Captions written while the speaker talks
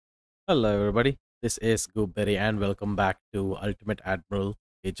Hello, everybody. This is Gooberry, and welcome back to Ultimate Admiral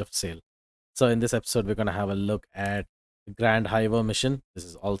Age of Sail. So, in this episode, we're going to have a look at the Grand Hiver mission. This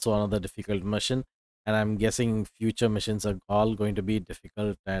is also another difficult mission, and I'm guessing future missions are all going to be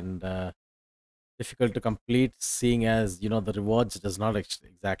difficult and difficult to complete, seeing as the rewards does not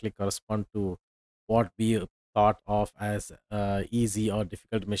exactly correspond to what we thought of as easy or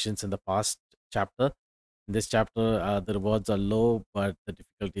difficult missions in the past chapter. In this chapter, the rewards are low, but the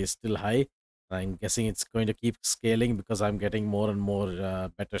difficulty is still high. I'm guessing it's going to keep scaling because I'm getting more and more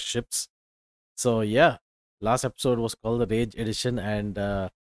better ships. So yeah, last episode was called the Rage Edition, and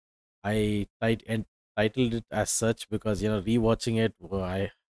I titled it as such because rewatching it,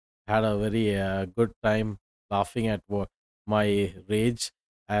 I had a very good time laughing at my rage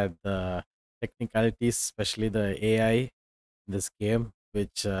at the technicalities, especially the AI in this game,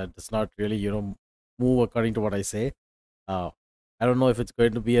 which does not really move according to what I say. uh, I don't know if it's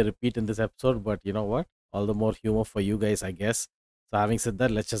going to be a repeat in this episode, but you know what? All the more humor for you guys, I guess. So, having said that,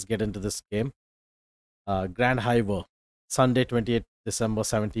 let's just get into this game. Grand Hiver, Sunday, 28th December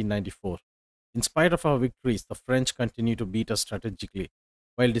 1794. In spite of our victories, the French continue to beat us strategically.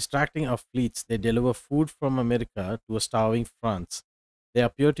 While distracting our fleets, they deliver food from America to a starving France. They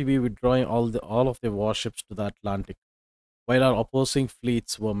appear to be withdrawing all of their warships to the Atlantic. While our opposing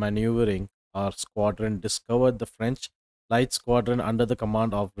fleets were maneuvering, our squadron discovered the French light squadron under the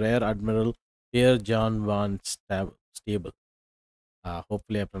command of Rear Admiral Pierre Jean Van Stable.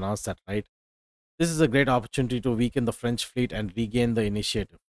 Hopefully, I pronounced that right. This is a great opportunity to weaken the French fleet and regain the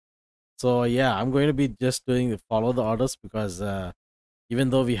initiative. So yeah, I'm going to be just doing follow the orders because even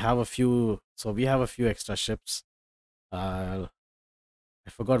though we have a few extra ships. Uh, I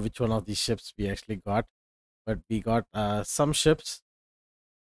forgot which one of these ships we actually got, but we got some ships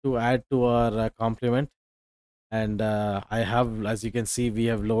to add to our complement. And I have, as you can see, we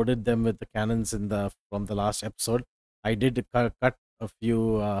have loaded them with the cannons in the from the last episode. I did cut a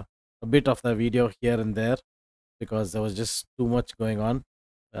bit of the video here and there because there was just too much going on.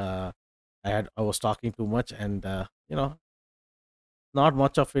 Uh, I was talking too much, and not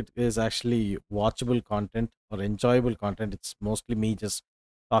much of it is actually watchable content or enjoyable content. It's mostly me just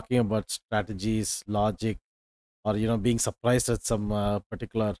talking about strategies, logic, or being surprised at some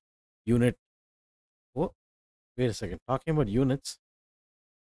particular unit. Oh, wait a second. Talking about units.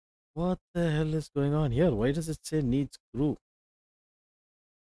 What the hell is going on here? Why does it say needs crew?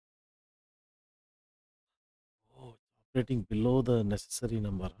 Oh, it's operating below the necessary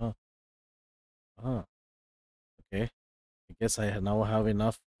number, huh? Ah, okay. I guess now have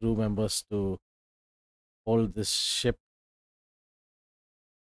enough crew members to hold this ship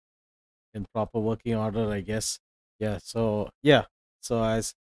in proper working order, I guess. Yeah. So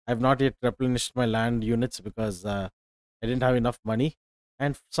as I've not yet replenished my land units because I didn't have enough money,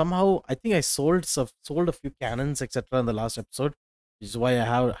 and somehow I think I sold a few cannons, etc. in the last episode, which is why I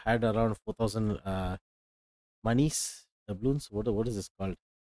have had around 4,000 monies doubloons. What is this called?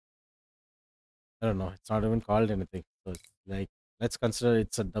 I don't know. It's not even called anything. So it's like, let's consider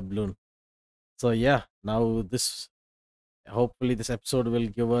it's a doubloon. So yeah, now this hopefully this episode will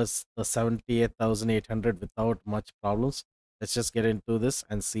give us the 78,800 without much problems. Let's just get into this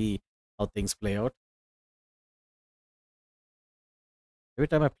and see how things play out. Every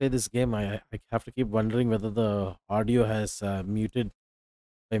time I play this game, I have to keep wondering whether the audio has muted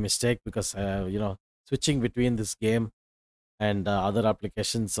by mistake because switching between this game and other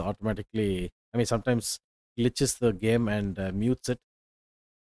applications automatically, I mean, sometimes glitches the game and mutes it.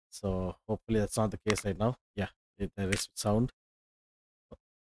 So hopefully that's not the case right now. Yeah, there is sound.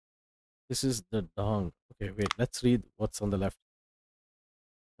 This is the dong. Okay, wait, let's read what's on the left.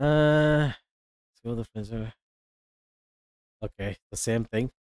 Let's go the French. Okay, the same thing.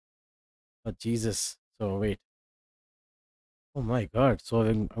 Oh, Jesus. So, wait. Oh my God. So,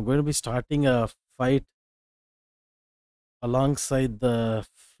 I'm going to be starting a fight alongside the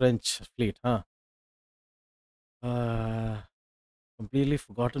French fleet, huh? Uh, Completely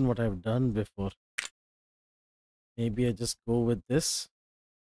forgotten what I've done before. Maybe I just go with this.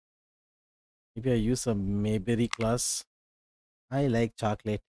 Maybe I use a Mayberry class. I like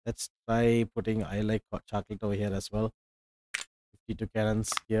chocolate. Let's try putting I like chocolate over here as well. 52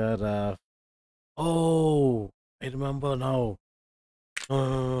 cannons here. Oh, I remember now.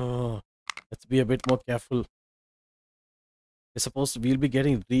 Let's be a bit more careful. We'll be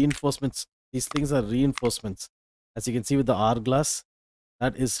getting reinforcements. These things are reinforcements. As you can see with the hourglass,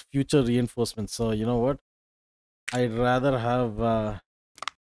 that is future reinforcements. So you know what? I'd rather have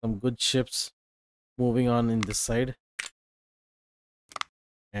some good ships moving on in this side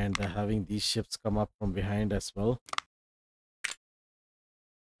and having these ships come up from behind as well.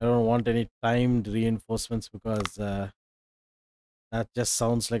 I don't want any timed reinforcements because that just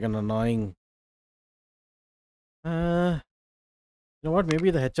sounds like an annoying. Uh, you know what?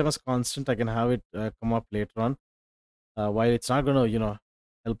 Maybe the HMS constant. I can have it come up later on. While it's not gonna,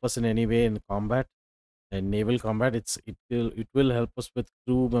 help us in any way in combat, in naval combat, it will help us with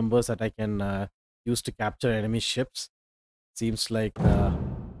crew members that I can use to capture enemy ships. Seems like there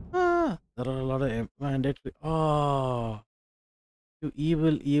are a lot of mandatory. Oh, you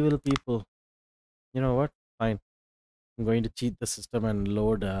evil people! You know what? Fine. I'm going to cheat the system and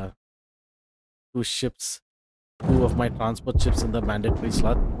load two ships, two of my transport ships in the mandatory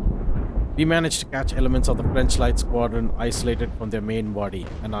slot. We managed to catch elements of the French light squadron isolated from their main body,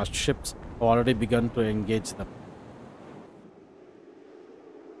 and our ships have already begun to engage them.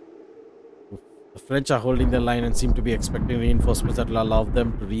 Oof. The French are holding their line and seem to be expecting reinforcements that will allow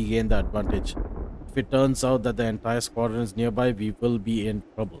them to regain the advantage. If it turns out that the entire squadron is nearby, we will be in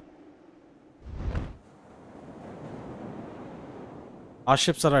trouble. Our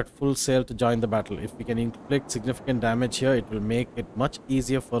ships are at full sail to join the battle. If we can inflict significant damage here, it will make it much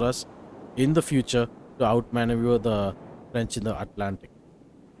easier for us in the future to outmaneuver the French in the Atlantic.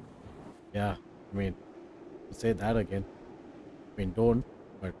 Yeah, I mean, to say that again. I mean, don't,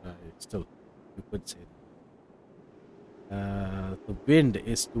 but still, you could say that. The wind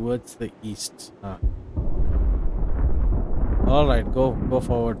is towards the east. All right, go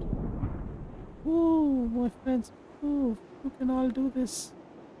forward. Ooh, my friends, ooh, you can all do this.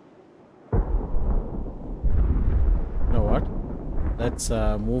 You know what? Let's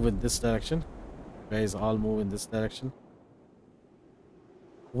move in this direction. You guys all move in this direction.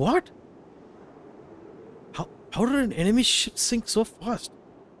 What? How did an enemy ship sink so fast?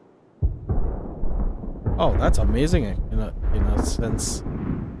 Oh, that's amazing in a sense. I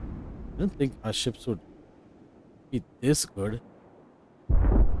didn't think our ships would be this good.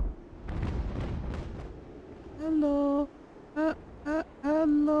 Hello.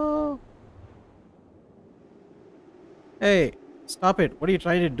 Hello. Hey, stop it. What are you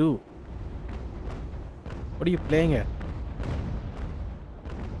trying to do? What are you playing at?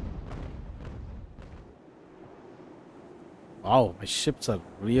 Wow, my ships are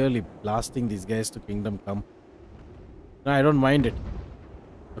really blasting these guys to Kingdom Come. No, I don't mind it.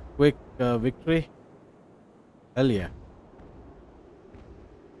 A quick victory? Hell yeah.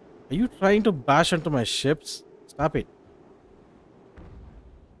 Are you trying to bash into my ships? Stop it.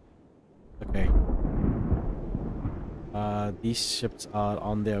 Okay. These ships are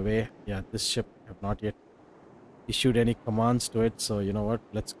on their way. Yeah, this ship have not yet issued any commands to it. So you know what?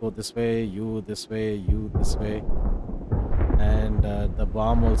 Let's go this way, you this way, you this way. And the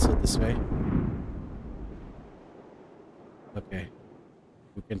bomb also this way. Okay.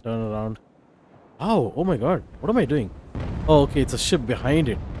 You can turn around. Oh my god. What am I doing? Oh, okay. It's a ship behind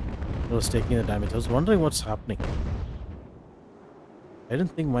it that was taking the damage. I was wondering what's happening. I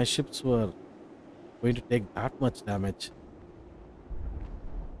didn't think my ships were going to take that much damage.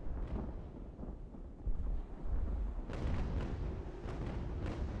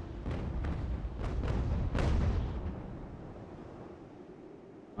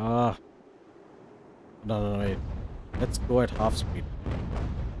 Ah. No, wait. Let's go at half speed.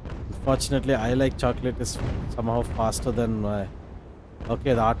 Unfortunately, I like chocolate is somehow faster than my...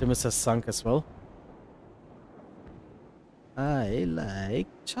 Okay, the Artemis has sunk as well. I like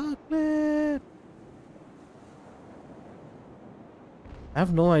chocolate. I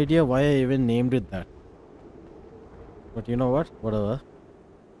have no idea why I even named it that. But you know what? Whatever.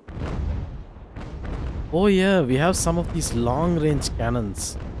 Oh yeah, we have some of these long-range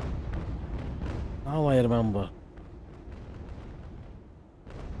cannons. Now I remember.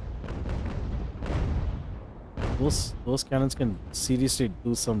 Those cannons can seriously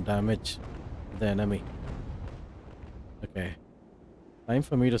do some damage to the enemy. Okay. Time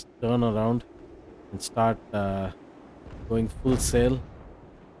for me to turn around and start going full sail.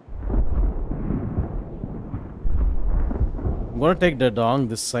 I'm going to take the dong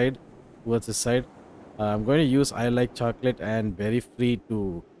this side, towards this side. I'm going to use I like chocolate and berry free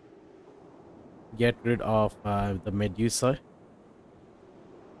to get rid of the Medusa.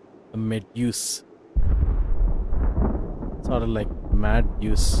 The Meduse. Sort of like Mad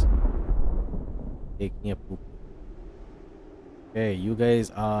Deuce taking a poop. Okay, you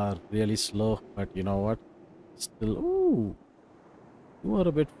guys are really slow, but you know what? Still, ooh, you are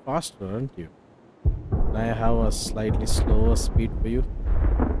a bit faster, aren't you? Can I have a slightly slower speed for you?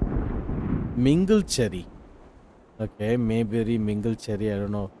 Mingle Cherry. Okay, Mayberry Mingle Cherry. I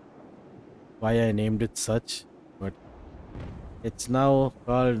don't know why I named it such, but it's now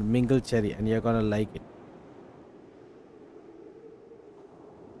called Mingle Cherry, and you're gonna like it.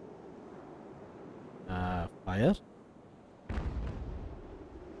 Fire.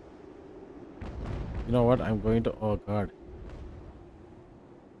 You know what? I'm going to. Oh God.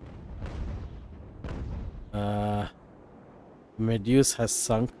 Uh, Medusa has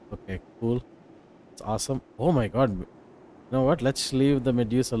sunk. Okay, cool. It's awesome. Oh my God. You know what? Let's leave the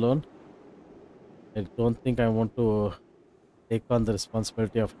Medusa alone. I don't think I want to take on the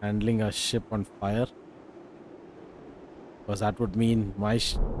responsibility of handling a ship on fire, because that would mean my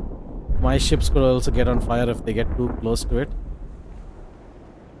ships could also get on fire if they get too close to it.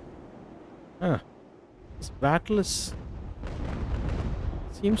 Huh. This battle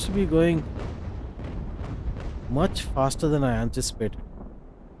seems to be going much faster than I anticipated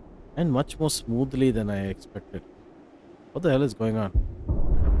and much more smoothly than I expected. What the hell is going on?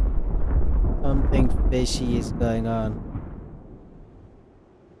 Something fishy is going on.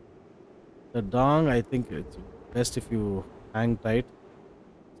 The dong, I think it's best if you hang tight,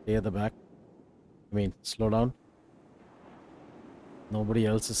 stay at the back. I mean, slow down. Nobody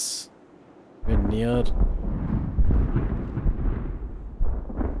else is even near.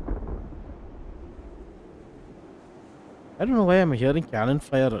 I don't know why I'm hearing cannon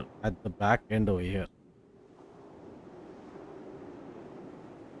fire at the back end over here.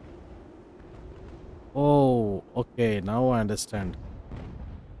 Oh, okay, now I understand.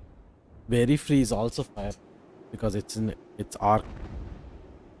 Very free is also fire because it's in its arc.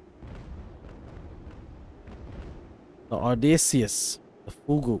 The Audacious, the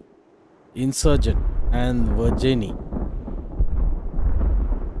Fugu, Insurgent, and Virginie.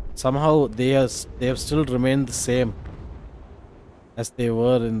 Somehow they have still remained the same as they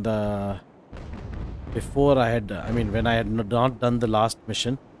were in the before I mean when I had not done the last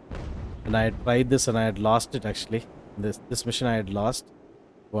mission, and I had tried this and I had lost it actually. This mission I had lost,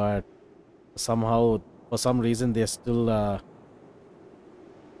 but somehow for some reason they're still the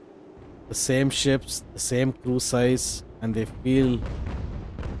same ships, the same crew size, and it feels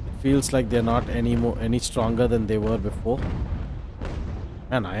like they're not any stronger than they were before.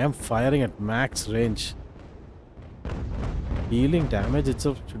 And I am firing at max range. Dealing damage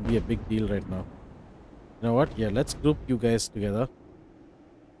itself should be a big deal right now. You know what? Yeah, let's group you guys together.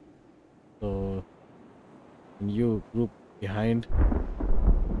 So, can you group behind?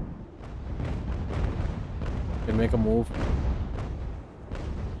 You can make a move.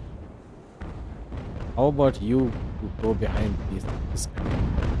 How about you to go behind this guy?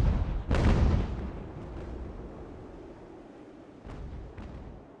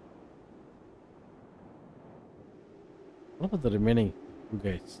 What about the remaining two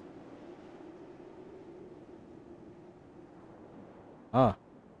guys? Ah,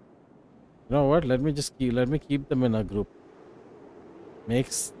 you know what? Let me keep them in a group.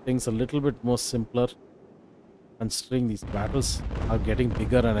 Makes things a little bit more simpler. Considering these battles are getting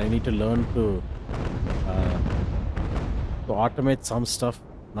bigger, and I need to learn to automate some stuff,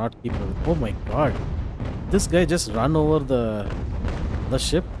 not keep it. Oh my God! This guy just run over the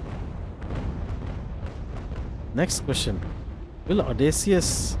ship. Next question. Will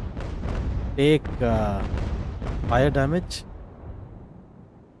Audacious take fire damage?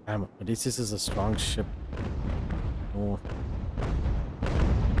 Damn, Odysseus is a strong ship. Oh.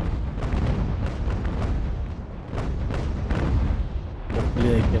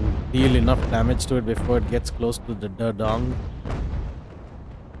 Hopefully I can deal enough damage to it before it gets close to the dong.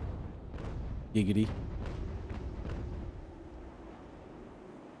 Giggity.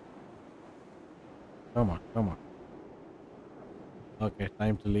 Come on, come on. Okay,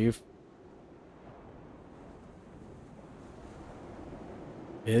 time to leave.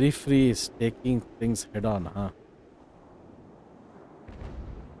 Very free is taking things head on, huh?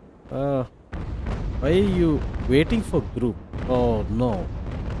 Why are you waiting for group? Oh no.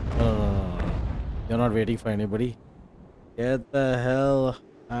 You're not waiting for anybody. Get the hell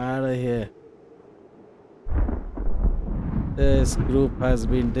out of here. This group has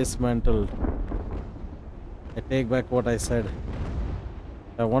been dismantled. I take back what I said.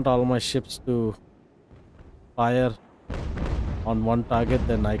 I want all my ships to fire on one target,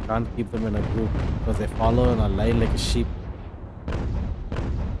 then I can't keep them in a group because they follow in a line like a sheep.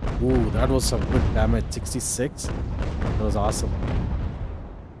 Ooh, that was some good damage. 66. That was awesome.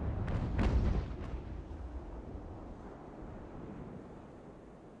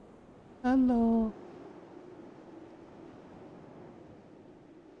 Hello.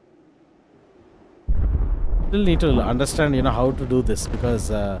 Still need to understand, how to do this,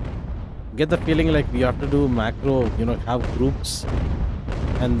 because get the feeling like we have to do macro, have groups,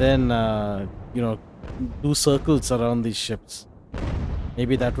 and then do circles around these ships.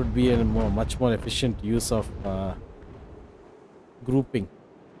 Maybe that would be a much more efficient use of grouping.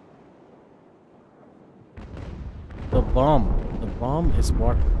 Bomb. The bomb is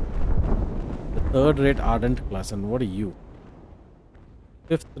what? The third rate ardent class. And what are you?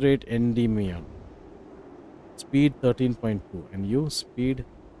 Fifth rate endymion. Speed 13.2. And you? Speed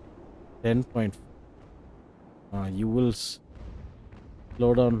 10.4. You will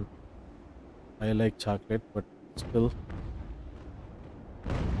slow down. I like chocolate, but still.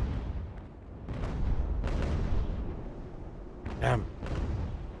 Damn.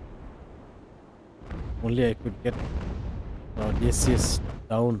 Only I could get yes,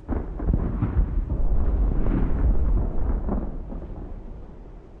 down.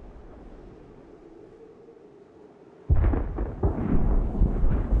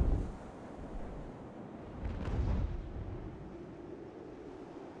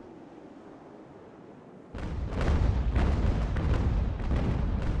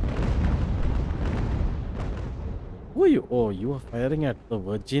 Who are you? Oh, you are firing at the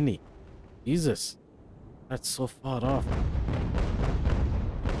Virginie. Jesus. That's so far off.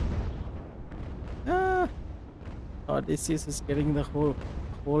 Ah! Odysseus is getting the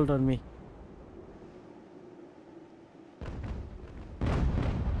hold on me.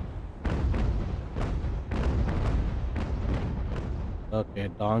 Okay,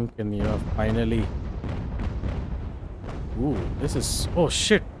 Donk, and you have finally. Ooh, this is. Oh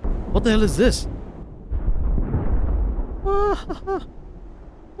shit! What the hell is this?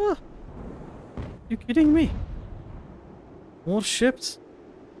 You kidding me? More ships?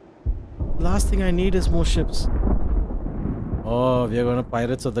 Last thing I need is more ships. Oh, we are gonna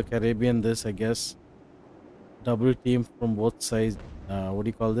Pirates of the Caribbean this, I guess. Double team from both sides. What do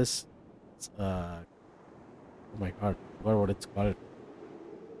you call this? Oh my god, I forgot what it's called.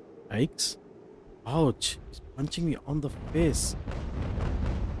 Yikes. Ouch. He's punching me on the face.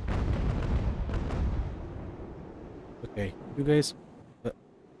 Okay, you guys.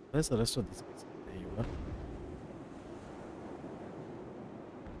 Where's the rest of these guys? There you are.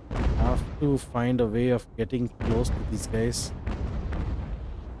 Have to find a way of getting close to these guys.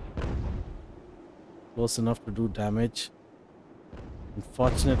 Close enough to do damage.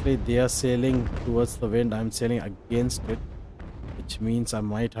 Unfortunately, they are sailing towards the wind. I'm sailing against it, which means I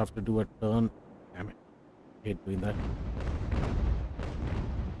might have to do a turn. Damn it. I hate doing that.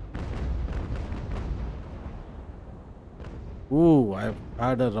 Ooh, I've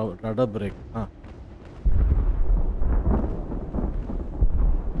had a rudder break. Huh.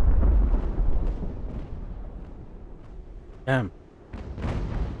 Damn.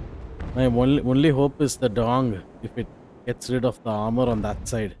 My only hope is the dong, if it gets rid of the armor on that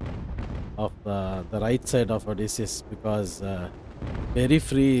side of the right side of Odysseus, because Very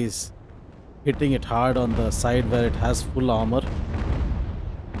Free is hitting it hard on the side where it has full armor.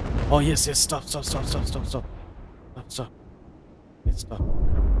 Oh yes, yes, stop. Okay, stop.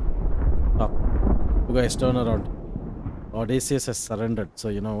 You guys turn around. Odysseus has surrendered, so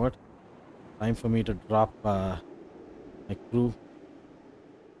you know what? Time for me to drop my crew.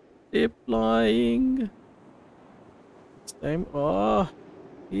 Deploying. It's time. Oh,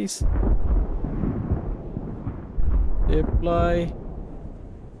 please. Deploy.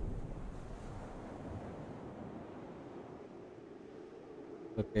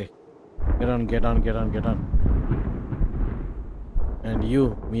 Okay. Get on. And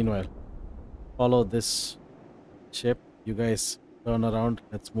you, meanwhile, follow this ship. You guys turn around.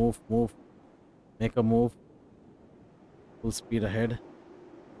 Let's move. Make a move. Full speed ahead.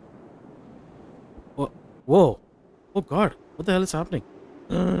 Oh, whoa. Oh god. What the hell is happening?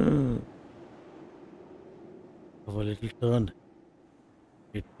 Of a little turn.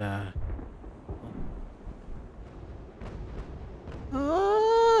 It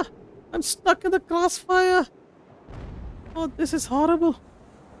I'm stuck in the crossfire. Oh, this is horrible.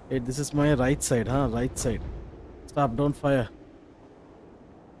 Hey, this is my right side, huh? Right side. Stop, don't fire.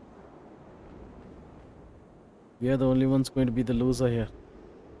 We are the only ones going to be the loser here.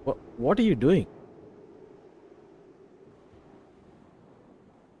 What are you doing?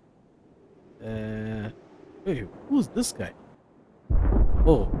 Hey, who's this guy?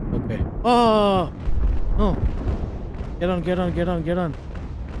 Oh, okay. Oh, no. Get on.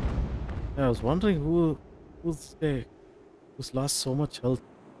 I was wondering who's there, who's lost so much health.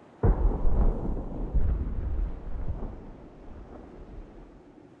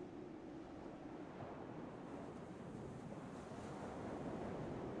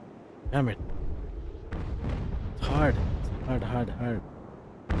 Damn it. It's hard. Hard.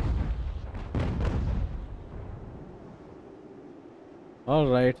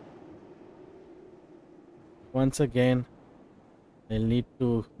 Alright. Once again, I'll need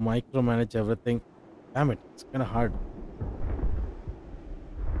to micromanage everything. Damn it, it's kind of hard.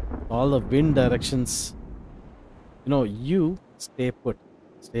 All the wind directions You stay put.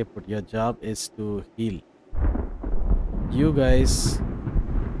 Stay put. Your job is to heal. You guys,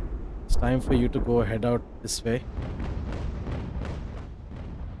 it's time for you to go head out this way.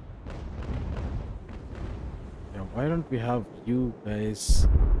 Yeah, why don't we have you guys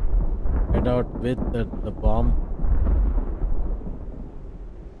head out with the bomb?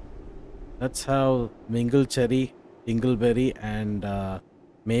 That's how Minglecherry, Dingleberry, and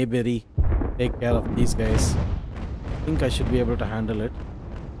Mayberry take care of these guys. I think I should be able to handle it.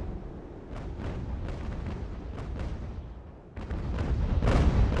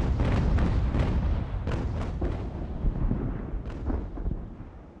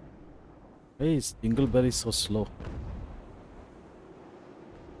 Why is Dingleberry so slow?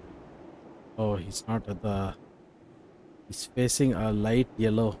 Oh, he's not at the... He's facing a light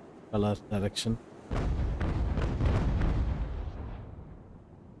yellow color direction.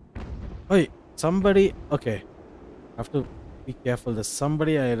 Wait, somebody... Okay, I have to be careful. There's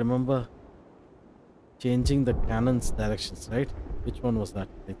somebody I remember changing the cannon's directions, right? Which one was that?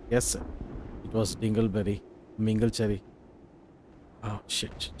 I guess it was Dingleberry, Minglecherry. Oh,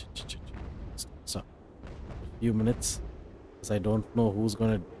 shit. Stop. A few minutes. Because I don't know who's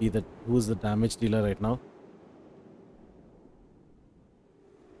gonna be who's the damage dealer right now.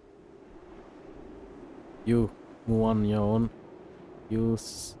 You move on your own. You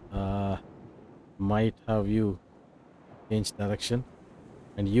might have you change direction.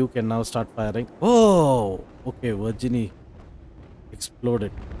 And you can now start firing. Oh! Okay, Virginie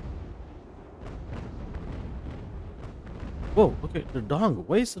exploded. Whoa, okay, the dong.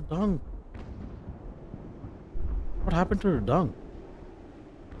 Why is the dong? What happened to the dong?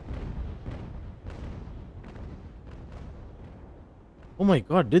 Oh my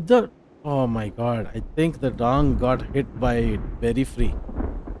god, did the... Oh my god, I think the dong got hit by Berry Free.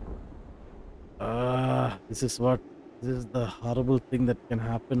 This is what... This is the horrible thing that can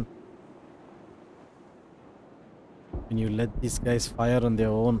happen when you let these guys fire on their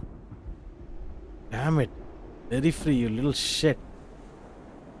own. Damn it. Berry Free, you little shit.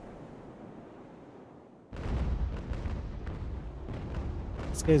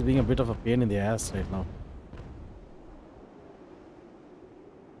 This guy is being a bit of a pain in the ass right now.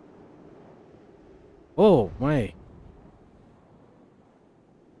 Oh my.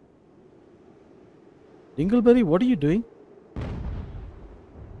 Dingleberry, what are you doing?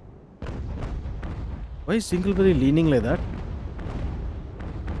 Why is Dingleberry leaning like that?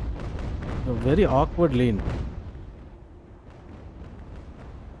 A very awkward lean.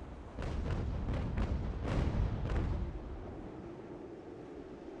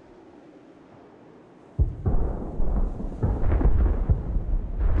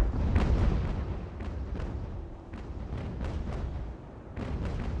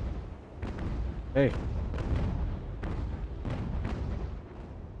 Hey.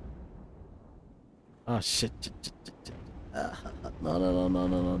 Ah, shit.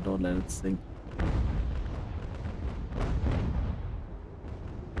 No, don't let it sink.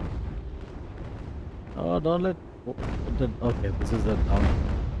 Oh, don't let... Oh, okay, this is the down.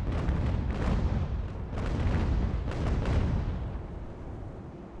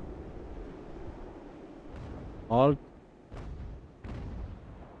 Alt.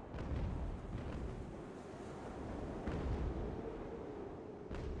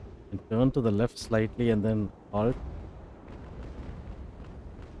 And turn to the left slightly and then alt.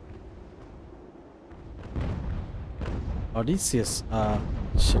 Odysseus,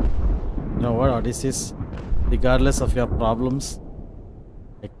 shit. You know what, Odysseus? Regardless of your problems,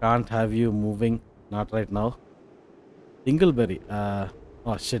 I can't have you moving. Not right now. Dingleberry,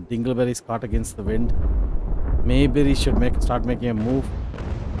 oh shit, Dingleberry's caught against the wind. Maybe he should start making a move.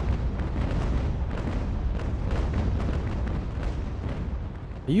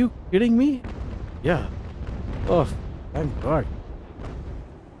 Are you kidding me? Yeah. Oh, thank God.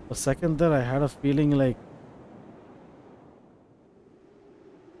 For a second there, I had a feeling like...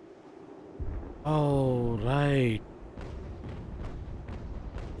 Oh, right.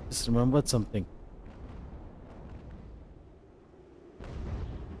 I just remembered something.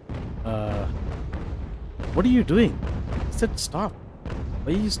 What are you doing? I said stop.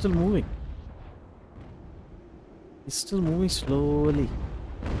 Why are you still moving? He's still moving slowly.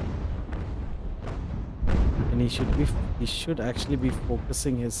 And he should actually be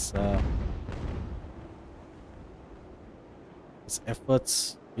focusing his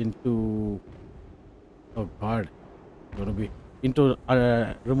efforts into... Oh God. Gonna be into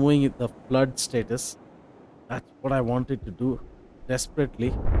removing the flood status. That's what I wanted to do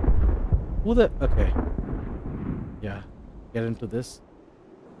desperately. Okay. Yeah, get into this.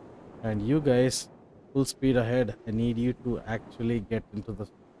 And you guys full speed ahead. I need you to actually get into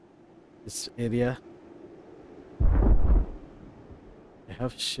this area. I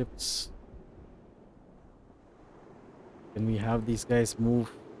have ships. Can we have these guys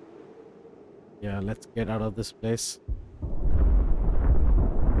move? Yeah, let's get out of this place.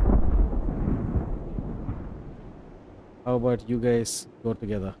 How about you guys go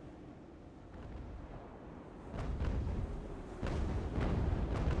together?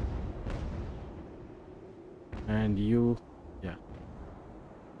 And you, yeah.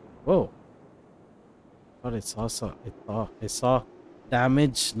 Whoa! Thought I saw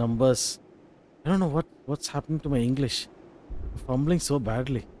damage numbers. I don't know what's happening to my English. I'm fumbling so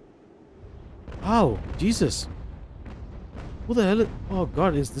badly. Ow! Jesus! Who the hell? Oh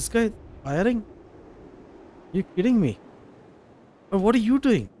God! Is this guy firing? You kidding me? Or what are you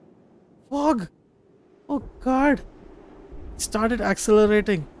doing? Fog! Oh God! It started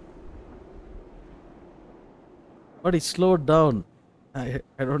accelerating, but it slowed down. I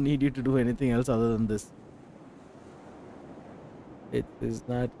don't need you to do anything else other than this. It is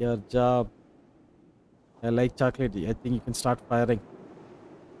not your job. I like chocolate. I think you can start firing.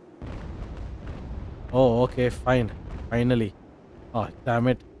 Oh, okay, fine. Finally. Oh, damn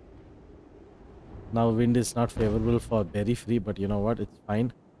it. Now wind is not favorable for berry free, but you know what? It's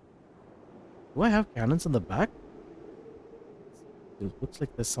fine. Do I have cannons in the back? It looks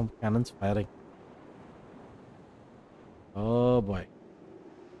like there's some cannons firing. Oh boy.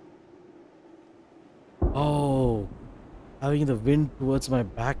 Oh, having the wind towards my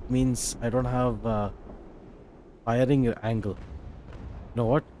back means I don't have firing angle. You know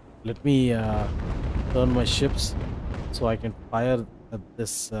what? Let me turn my ships so I can fire at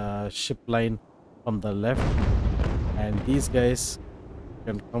this ship line from the left, and these guys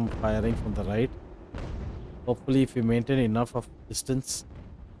can come firing from the right. Hopefully, if we maintain enough of distance,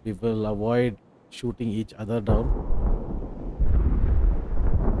 we will avoid shooting each other down.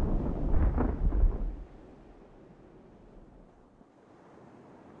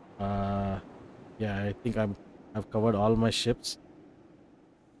 Yeah, I think I've covered all my ships.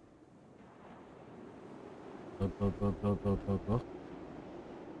 Go, go, go, go, go, go, go.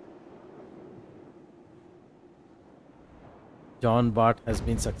 John Bart has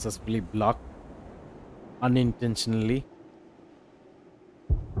been successfully blocked unintentionally.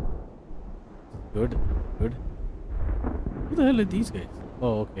 Good, good. Who the hell are these guys?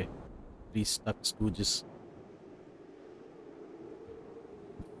 Oh, okay. Three stuck stooges.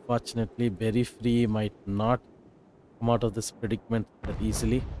 Fortunately, Berry Free might not come out of this predicament that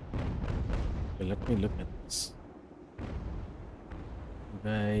easily. Okay, let me look at this. You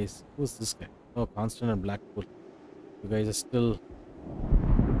guys, who's this guy? Oh, Constant and Blackpool. You guys are still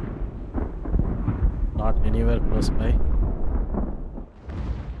not anywhere close by.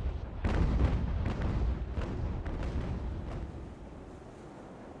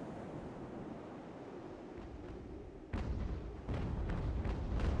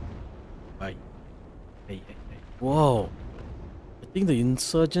 Bye. Hey, hey, hey. Whoa! I think the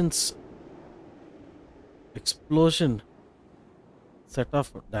insurgents' explosion set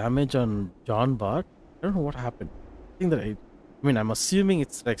off damage on John Bart. I don't know what happened. I think that I mean, I'm assuming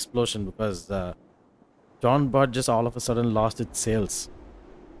it's the explosion because John Bart just all of a sudden lost its sails.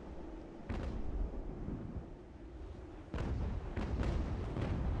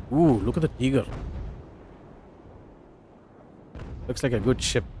 Ooh, look at the Tiger. Looks like a good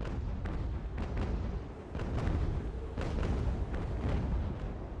ship.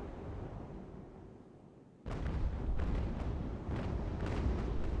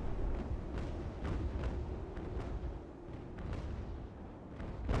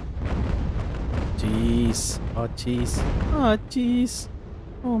 Jeez. Oh, jeez. Oh, jeez.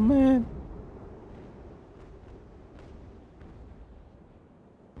 Oh, man.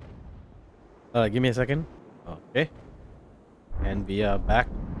 Give me a second. Okay. And we are back.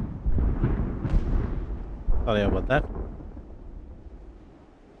 Sorry about that.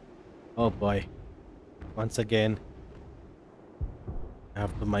 Oh boy. Once again, I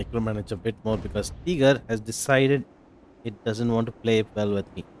have to micromanage a bit more because Tiger has decided it doesn't want to play well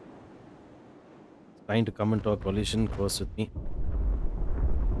with me. It's trying to come into a collision course with me,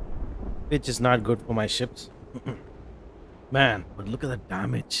 which is not good for my ships. Man, but look at the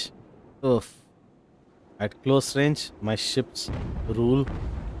damage. Oof. At close range, my ships rule.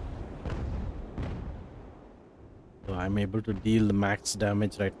 So I'm able to deal the max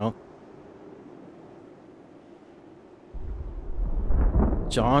damage right now.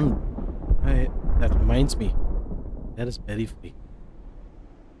 John, that reminds me, there is Berry Free.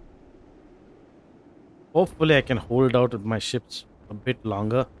 Hopefully I can hold out with my ships a bit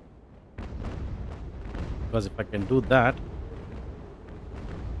longer. Because if I can do that,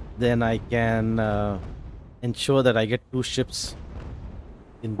 then I can ensure that I get two ships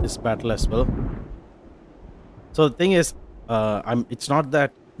in this battle as well. So the thing is, I'm. It's not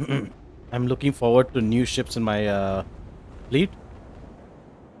that I'm looking forward to new ships in my fleet.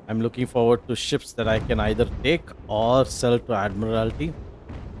 I'm looking forward to ships that I can either take or sell to Admiralty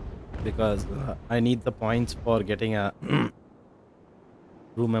because I need the points for getting a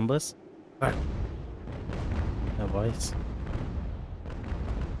crew members. God, my voice.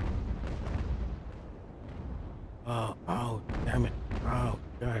 Oh, oh, damn it. Oh,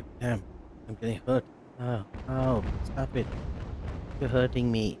 god damn. I'm getting hurt. Oh, oh, stop it. You're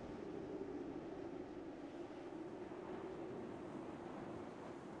hurting me.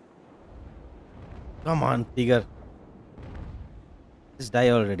 Come on, Tiger. Just die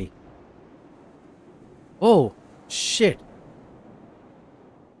already. Oh, shit.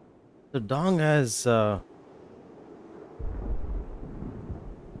 The dong has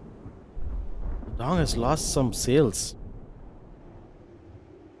lost some sails.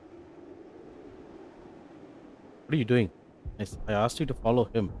 What are you doing? I asked you to follow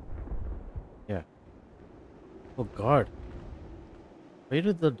him. Yeah. Oh god. Why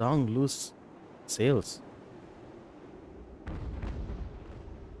did the dong lose sails?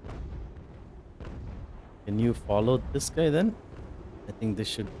 Can you follow this guy then? I think this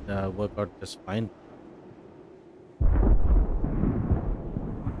should work out just fine.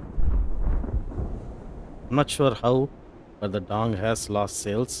 I'm not sure how, but the dong has lost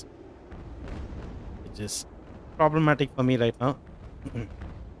sails, which is problematic for me right now.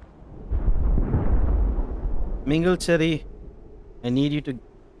 Mingle Cherry, I need you to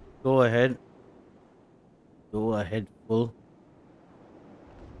go ahead. Go ahead, full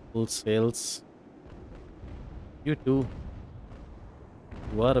sails. You too.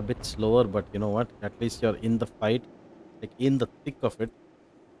 You are a bit slower, but you know what? At least you're in the fight, like in the thick of it.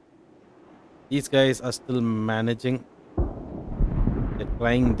 These guys are still managing.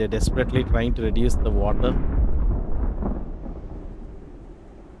 They're desperately trying to reduce the water.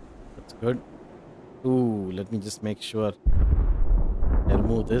 That's good. Ooh, let me just make sure I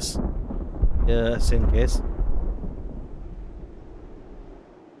remove this. Just in case.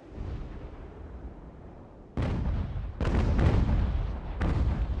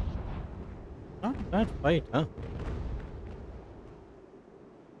 Not a bad fight, huh?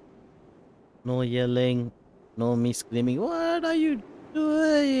 No yelling, no me screaming, what are you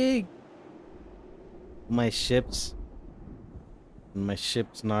doing? My ship's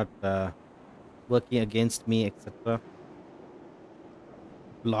not working against me, etc.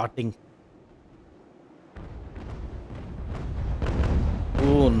 Plotting.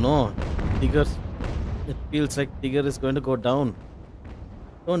 Oh no, Tigger. It feels like Tigger is going to go down.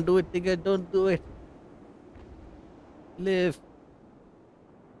 Don't do it, Tigger, don't do it. Live.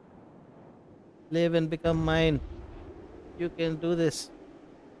 Live and become mine. You can do this.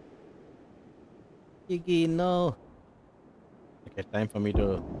 Iggy, no. Okay, time for me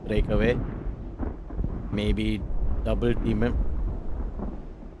to break away. Maybe double team him.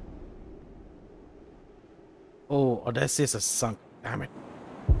 Oh, Odysseus has sunk. Damn it.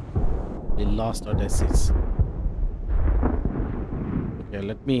 We lost Odysseus. Okay,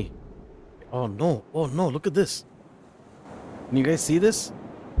 let me. Oh no. Oh no, look at this. Can you guys see this?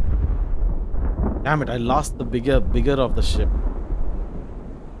 Damn it, I lost the bigger of the ship.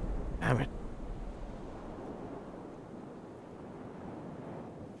 Damn it.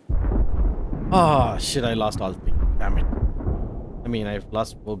 Oh shit, I lost all three. Damn it. I mean, I've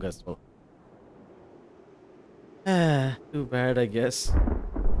lost Vogue as well. Too bad, I guess.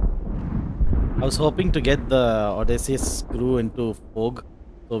 I was hoping to get the Odysseus crew into Fog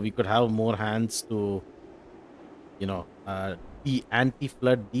so we could have more hands to, you know,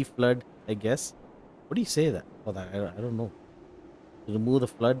 anti-flood, deflood, I guess. What do you say that for that? I don't know. To remove the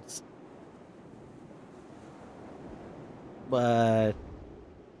floods. But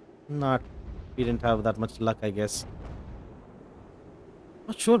not, we didn't have that much luck, I guess.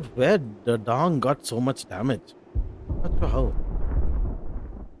 Not sure where the dong got so much damage. Not sure how.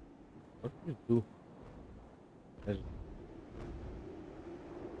 What did it do?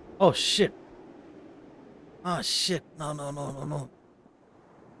 Oh shit. Oh shit. No, no, no, no, no.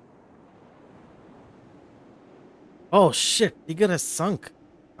 Oh shit. Tigger has sunk.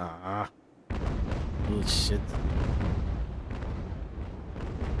 Ah. Bullshit.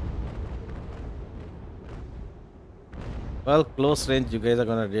 Well, close range, you guys are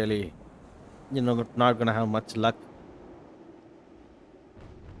gonna really, not gonna have much luck.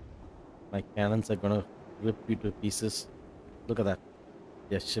 My cannons are gonna rip you to pieces. Look at that.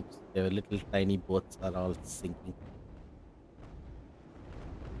 their ships, their little tiny boats are all sinking.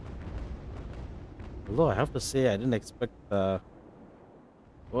 Although I have to say, I didn't expect. Oh,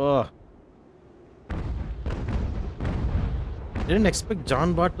 I didn't expect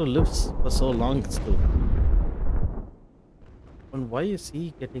John Bart to live for so long still. And why is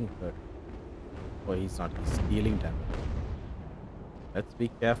he getting hurt? Oh, he's not. He's dealing damage. Let's be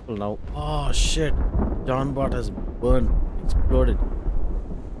careful now. Oh shit! John Bart has burned, exploded.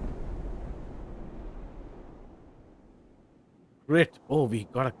 Crit. Oh, we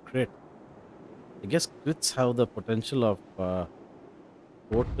got a crit. I guess crits have the potential of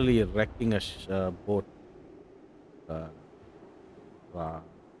totally wrecking a boat. Uh, uh,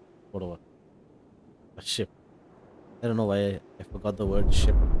 whatever. A ship. I don't know why I forgot the word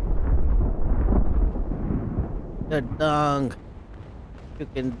ship. The dung. You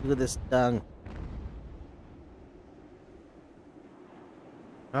can do this dung.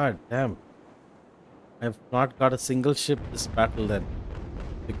 God damn. I've not got a single ship this battle then.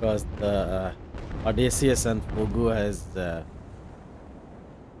 Because the Odysseus and Fogu has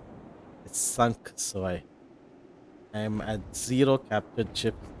it's sunk. So I am at zero captured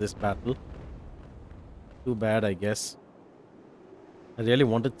ships this battle. Too bad, I guess. I really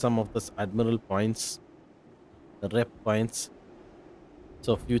wanted some of this admiral points, the rep points.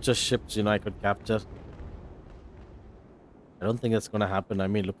 So future ships, I could capture. I don't think that's gonna happen. I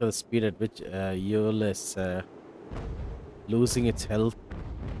mean, look at the speed at which Yule is losing its health.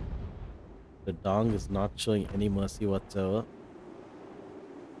 The Dong is not showing any mercy whatsoever.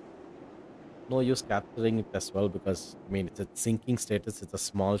 No use capturing it as well because I mean it's at sinking status. It's a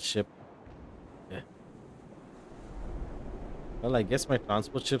small ship. Yeah. Well, I guess my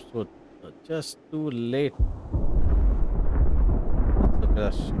transport ships were just too late. Let's look at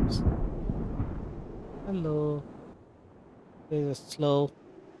our ships. Hello. There's a slow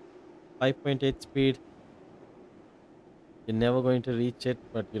 5.8 speed. You're never going to reach it,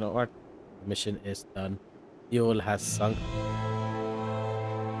 but you know what? The mission is done. Fuel has sunk.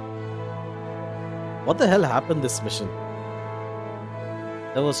 What the hell happened this mission?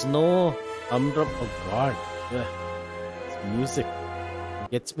 There was no humdrum. Oh god. Yeah. It's music.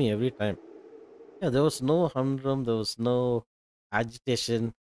 It gets me every time. Yeah, there was no humdrum. There was no agitation.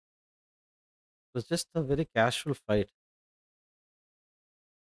 It was just a very casual fight.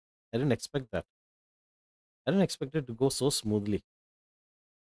 I didn't expect that. I didn't expect it to go so smoothly.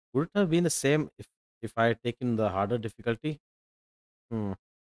 Would it have been the same if I had taken the harder difficulty? Hmm,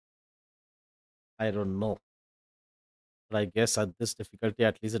 I don't know. But I guess at this difficulty,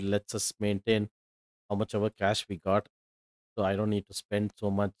 at least it lets us maintain how much of a cash we got. So I don't need to spend so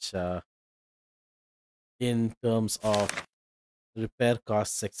much in terms of repair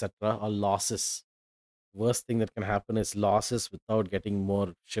costs, etc., or losses. Worst thing that can happen is losses without getting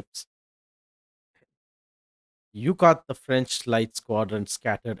more ships. You got the French light squadron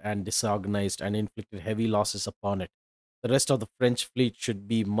scattered and disorganized and inflicted heavy losses upon it. The rest of the French fleet should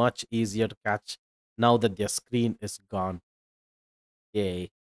be much easier to catch now that their screen is gone. Yay.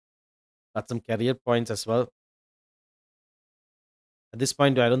 Got some career points as well. At this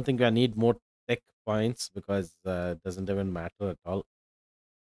point, I don't think I need more tech points because it doesn't even matter at all.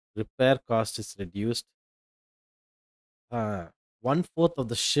 Repair cost is reduced. Uh, One fourth of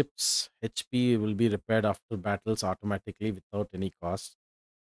the ship's HP will be repaired after battles automatically without any cost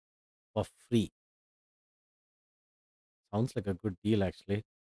for free. Sounds like a good deal, actually.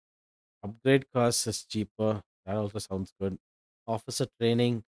 Upgrade cost is cheaper. That also sounds good. Officer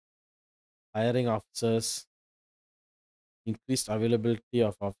training, hiring officers, increased availability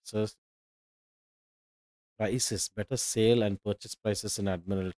of officers, prices, better sale and purchase prices in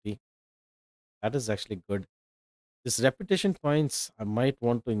Admiralty. That is actually good. This reputation points, I might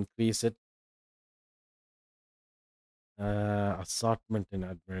want to increase it. Assortment in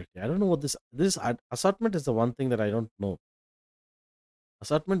Admiralty. I don't know what assortment is the one thing that I don't know.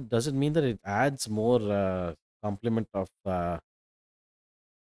 Assortment doesn't mean that it adds more complement of I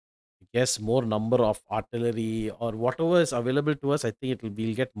guess more number of artillery or whatever is available to us. I think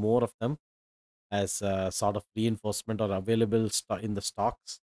we'll get more of them as sort of reinforcement or available in the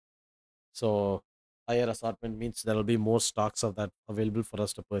stocks. So higher assortment means there will be more stocks of that available for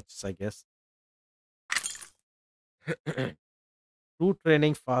us to purchase, I guess. Crew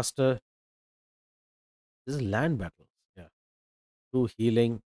training faster. This is land battles. Yeah. Crew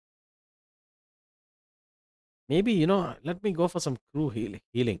healing. Maybe, let me go for some crew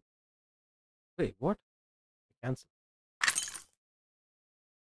healing. Wait, what? Cancel.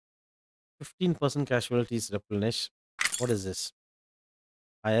 15% casualties replenish. What is this?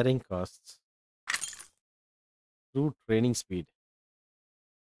 Hiring costs. Crew training speed.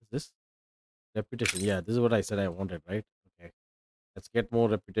 this? Reputation. Yeah, this is what I said I wanted, right? Okay. Let's get more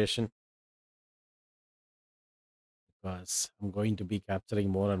reputation because I'm going to be capturing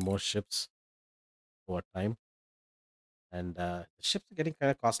more and more ships over time. And the ships are getting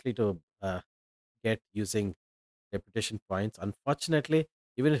kind of costly to get using reputation points. Unfortunately,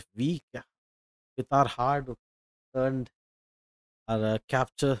 even if with our hard earned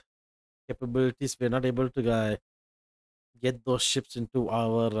capture capabilities, we're not able to get those ships into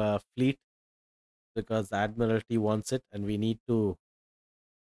our fleet because the Admiralty wants it, and we need to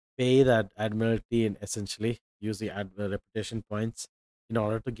pay that Admiralty and essentially use the reputation points in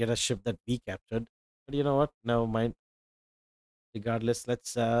order to get a ship that we captured. But you know what? Never mind. Regardless,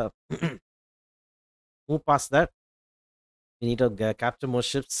 let's move past that. We need to capture more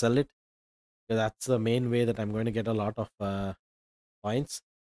ships, sell it. 'Cause that's the main way that I'm going to get a lot of points.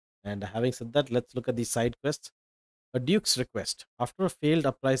 And having said that, let's look at the side quests. A duke's request. After a failed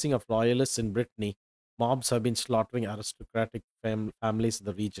uprising of royalists in Brittany, mobs have been slaughtering aristocratic families in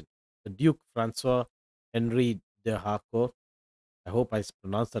the region. The Duke Francois Henri de Harcourt, I hope I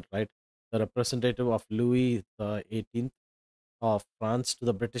pronounced that right, the representative of Louis the 18th of France to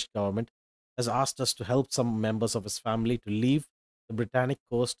the British government, has asked us to help some members of his family to leave the Britannic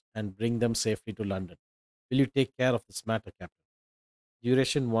coast and bring them safely to London. Will you take care of this matter, Captain?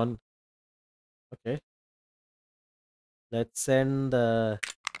 Duration 1. Okay. Let's send. Oh,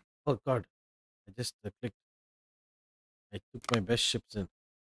 God. I just clicked. I took my best ships in.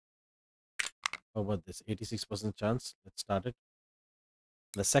 How about this? 86% chance. Let's start it.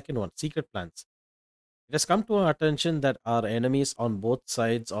 The second one, secret plans. It has come to our attention that our enemies on both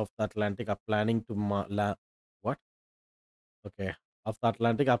sides of the Atlantic are planning to what? Okay, of the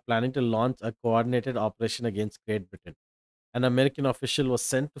Atlantic are planning to launch a coordinated operation against Great Britain. An American official was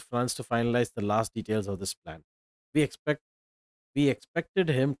sent to France to finalize the last details of this plan. We expect we expected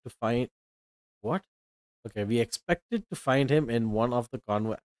him to find what? Okay, we expected to find him in one of the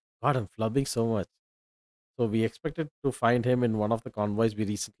convoy. God, I'm flubbing so much. So we expected to find him in one of the convoys we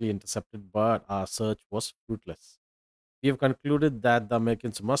recently intercepted, but our search was fruitless. We have concluded that the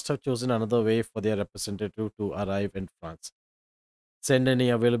Americans must have chosen another way for their representative to arrive in France. Send any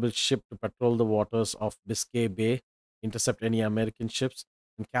available ship to patrol the waters of Biscay Bay, intercept any American ships,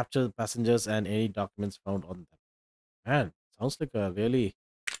 and capture the passengers and any documents found on them. Man, sounds like a really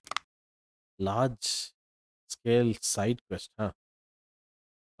large scale side quest, huh?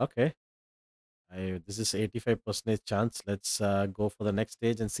 Okay. This is 85% chance. Let's go for the next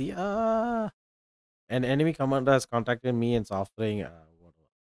stage and see. An enemy commander has contacted me and is offering. You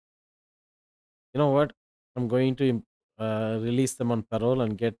know what? I'm going to release them on parole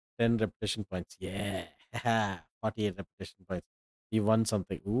and get 10 reputation points. Yeah. 48 reputation points. He won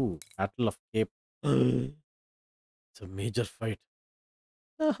something. Ooh, Battle of Cape. It's a major fight.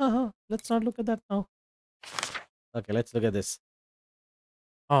 Let's not look at that now. Okay, let's look at this.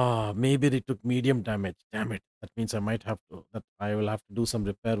 Ah, maybe they took medium damage. Damn it. That means I will have to do some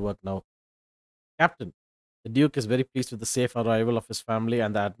repair work now. Captain, the Duke is very pleased with the safe arrival of his family,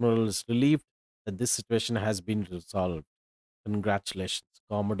 and the Admiral is relieved that this situation has been resolved. Congratulations,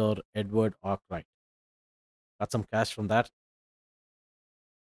 Commodore Edward Arkwright. Got some cash from that.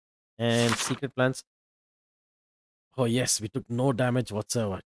 And secret plans. Oh, yes, we took no damage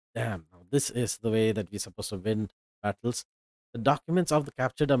whatsoever. Damn, now this is the way that we're supposed to win battles. The documents of the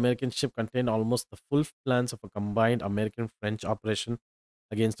captured American ship contain almost the full plans of a combined American French operation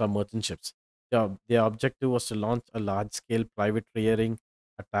against our merchant ships. Their objective was to launch a large scale privateering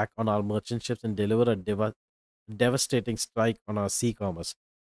attack on our merchant ships and deliver a devastating strike on our sea commerce.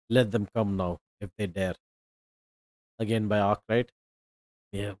 Let them come now, if they dare. Again by Arkwright.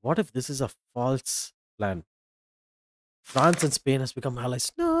 Yeah, what if this is a false plan? France and Spain has become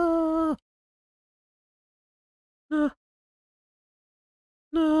allies. No, no,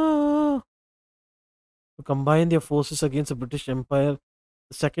 no. To combine their forces against the British Empire,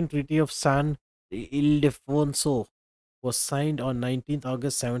 the Second Treaty of San Ildefonso was signed on 19th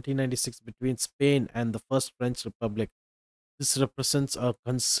August 1796 between Spain and the First French Republic. This represents a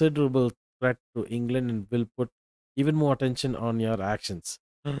considerable threat to England and will put even more attention on your actions.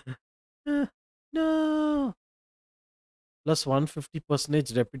 No. Plus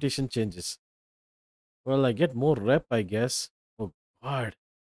 150% reputation changes. Well, I get more rep, I guess. Oh, God.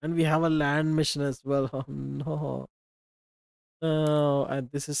 And we have a land mission as well. Oh, no. No. And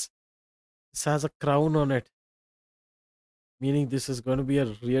this has a crown on it, meaning this is going to be a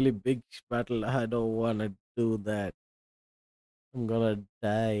really big battle. I don't want to do that. I'm gonna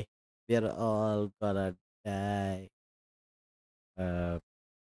die. We're all gonna die. Uh,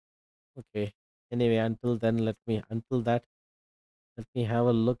 okay. Anyway, until that, Let me have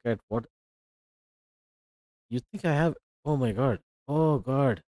a look at what you think I have. Oh my god. Oh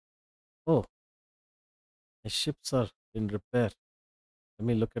god. Oh, my ships are in repair. Let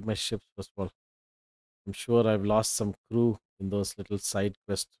me look at my ships first of all. I'm sure I've lost some crew in those little side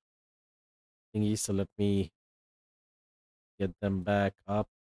quest thingies, so let me get them back up.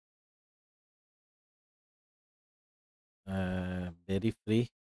 Very free.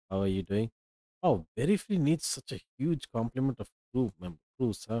 How are you doing? Oh, very free needs such a huge complement of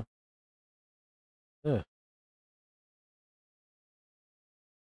crews, huh? Yeah.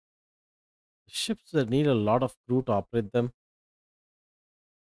 Ships that need a lot of crew to operate them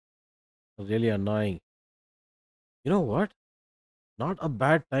are really annoying. You know what? Not a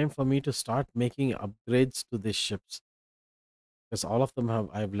bad time for me to start making upgrades to these ships because all of them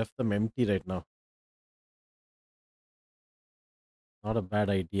I've left them empty right now. Not a bad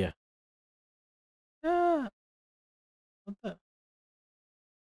idea. Yeah. What the?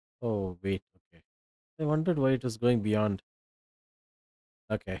 Oh, wait. Okay. I wondered why it was going beyond.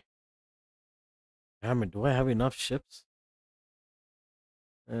 Okay. Damn it. Do I have enough ships?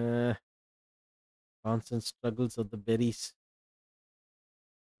 Uh, Constant struggles of the berries.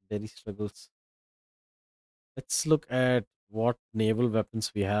 Berry struggles. Let's look at what naval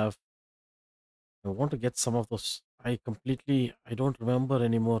weapons we have. I want to get some of those. I don't remember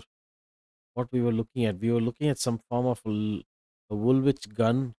anymore what we were looking at. We were looking at some form of a Woolwich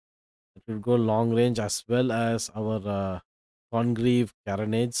gun that will go long range as well as our Congreve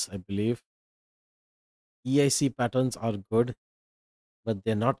carronades, I believe. EIC patterns are good, but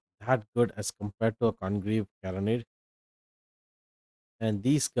they're not that good as compared to a Congreve carronade. And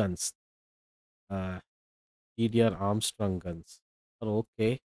these guns, uh, EDR Armstrong guns, are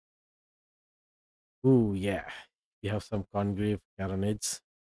okay. Ooh, yeah. We have some Congreve carronades.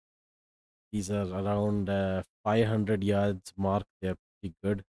 These are around 500 yards mark. They're pretty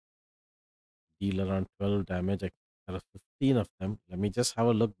good. Deal around 12 damage. There are 15 of them. Let me just have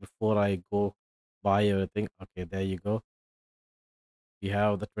a look before I go buy everything. Okay, there you go. We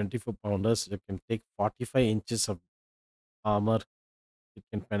have the 24 pounders. You can take 45 inches of armor. It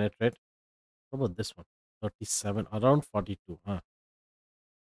can penetrate. How about this one? 37, around 42. Huh?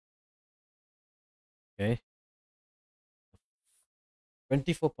 Okay.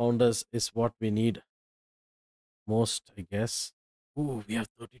 24 pounders is what we need most, I guess. Ooh, we have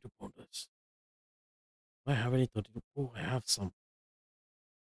 32 pounders. Do I have any 32? Oh, I have some.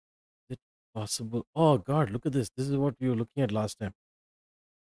 Is it possible? Oh, God, look at this. This is what we were looking at last time.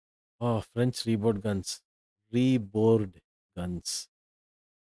 Oh, French reboard guns. Reboard guns.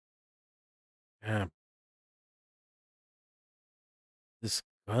 Damn, this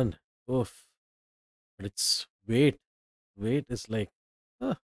gun. Oof. But its weight is like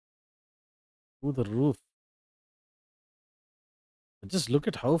uh, through the roof. And just look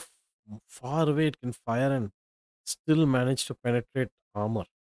at how far away it can fire and still manage to penetrate armor.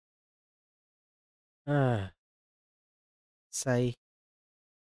 Ah, sigh.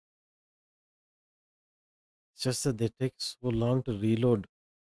 It's just that they take so long to reload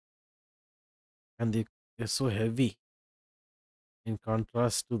and they're so heavy. In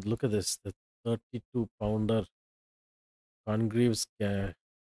contrast to, look at this, the 32 pounder Congreve's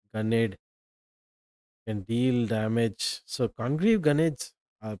grenade can deal damage. So Congreve grenades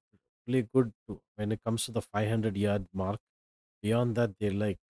are really good when it comes to the 500-yard mark. Beyond that,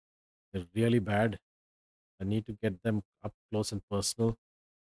 they're really bad. I need to get them up close and personal.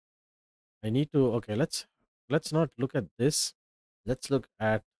 I need to okay, let's not look at this. Let's look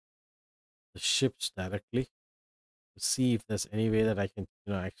at the ships directly to see if there's any way that I can,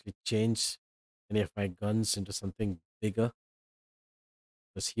 actually change any of my guns into something bigger.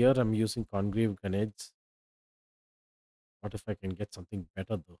 Because here I'm using Congreve grenades. What if I can get something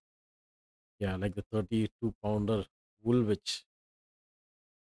better though? Yeah, like the 32 pounder Woolwich.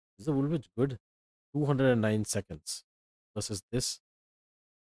 Is the Woolwich good? 209 seconds versus this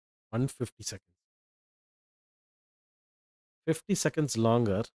 150 seconds. 50 seconds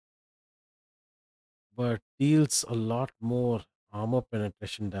longer, but deals a lot more armor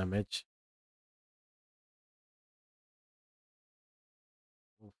penetration damage.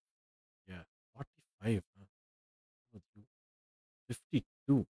 Oof, yeah, 45. Huh? What you-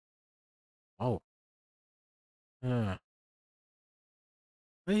 52. Wow. Uh,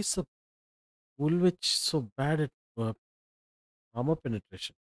 why is the Woolwich so bad at armor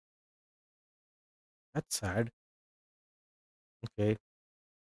penetration? That's sad. Okay,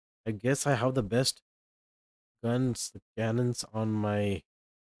 I guess I have the best guns, the cannons on my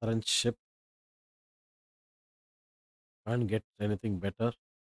current ship. Can't get anything better.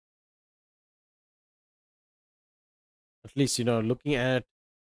 At least, I'm looking at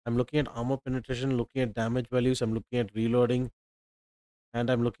armor penetration, looking at damage values, I'm looking at reloading, and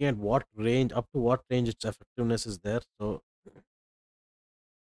I'm looking at what range, up to what range its effectiveness is there. So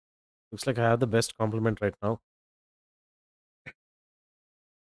looks like I have the best complement right now.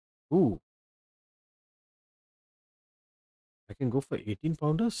 Ooh, I can go for 18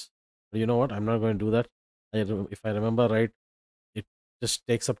 pounders. But you know what? I'm not going to do that. If I remember right, it just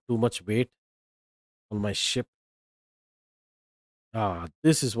takes up too much weight on my ship. Ah,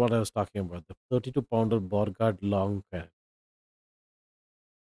 this is what I was talking about. The 32 pounder Borgard long cannon.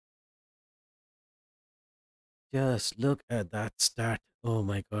 Just look at that stat. Oh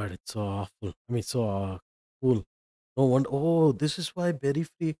my god, it's so awful. I mean, so cool. No wonder. Oh, this is why Berry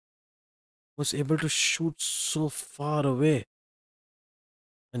Free was able to shoot so far away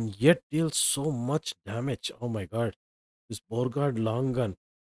and yet deal so much damage. Oh my god. This Borgard long gun,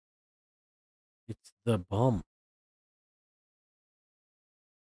 it's the bomb.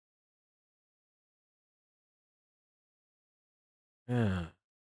 Yeah,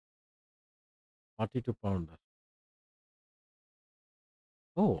 42 pounder.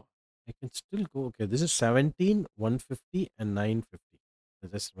 Oh, I can still go. Okay, this is 17, 150, and 950. I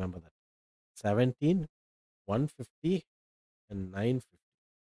just remember that. 17, 150, and 950.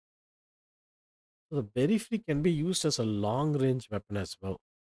 So the berry free can be used as a long range weapon as well.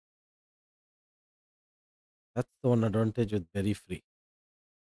 That's the one advantage with berry free.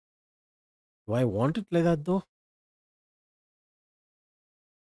 Do I want it like that though?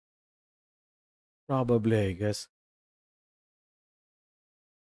 Probably, I guess.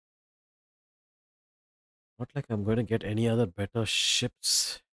 Not like I'm going to get any other better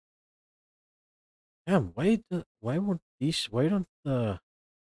ships. Damn, why won't these why don't the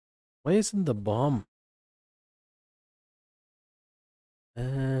why isn't the bomb?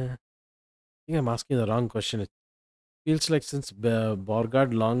 I think I'm asking the wrong question. It feels like since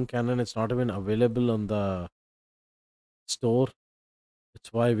Borgard long cannon it's not even available on the store.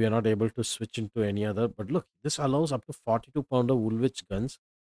 That's why we are not able to switch into any other. But look, this allows up to 42 pounder Woolwich guns,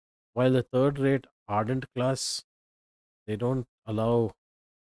 while the third rate Ardent class, they don't allow,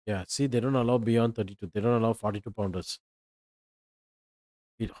 yeah, see, they don't allow beyond 32. They don't allow 42 pounders.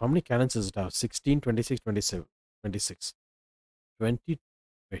 How many cannons does it have? 16, 26, 27, 26, 20,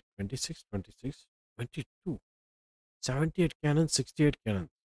 wait, 26, 26, 22, 78 cannons, 68 cannons.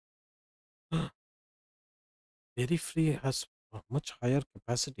 Very free has a much higher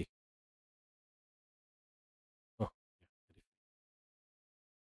capacity. Oh,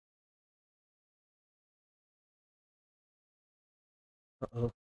 yeah,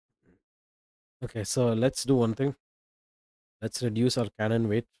 uh-oh. Okay, so let's do one thing. Let's reduce our cannon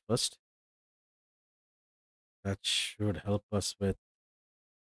weight first. That should help us with,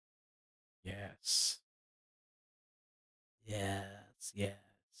 yes, yes, yes.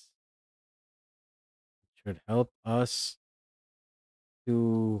 Should help us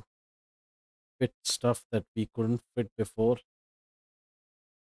to fit stuff that we couldn't fit before,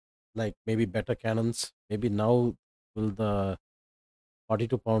 like maybe better cannons. Maybe now will the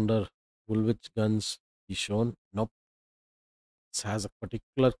 42 pounder Woolwich guns be shown? Nope. It has a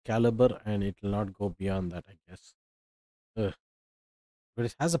particular caliber and it will not go beyond that, I guess. Ugh. But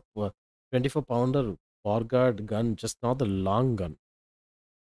it has a 24 pounder Borgard gun, just not the long gun.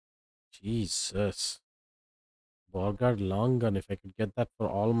 Jesus. Borgard long gun. If I could get that for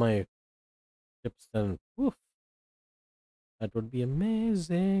all my ships, then woof, that would be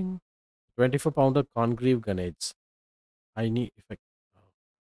amazing. 24 pounder Congreve grenades. I need if I oh,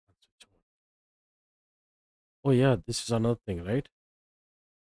 can't switch over. Oh yeah, this is another thing, right?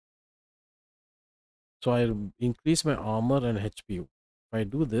 So I increase my armor and HP. If I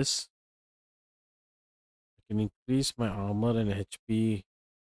do this, I can increase my armor and HP.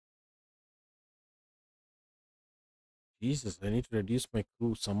 Jesus, I need to reduce my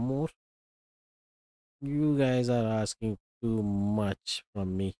crew some more. You guys are asking too much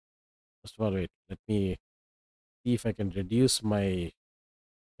from me. First of all, wait, let me see if I can reduce my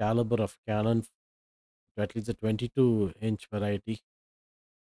caliber of cannon to at least a 22-inch variety.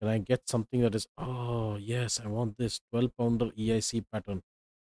 Can I get something that is, oh, yes, I want this 12 pounder EIC pattern.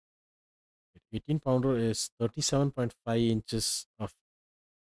 18 pounder is 37.5 inches of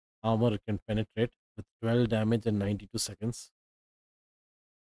armor it can penetrate with 12 damage in 92 seconds,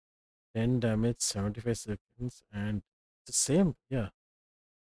 10 damage, 75 seconds, and it's the same. Yeah,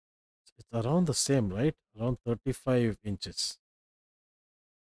 it's around the same, right? Around 35 inches.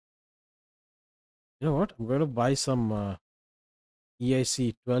 You know what? I'm going to buy some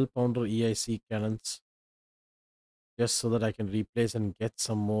EIC, 12 pounder EIC cannons just so that I can replace and get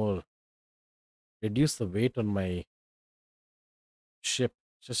some more, reduce the weight on my ship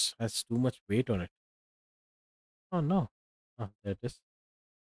just has too much weight on it. Oh no. Ah, there it is.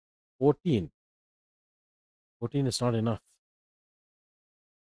 14. 14 is not enough.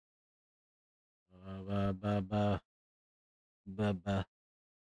 Ba, ba, ba, ba, ba,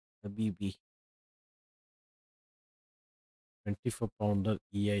 BB. 24-pounder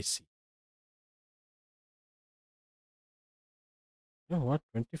EIC. You know what?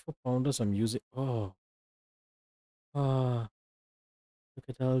 24 pounders I'm using. Oh, ah, look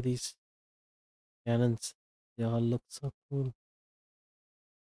at all these cannons. They all look so cool.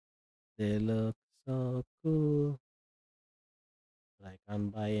 They look so cool. But I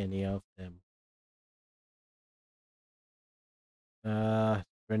can't buy any of them.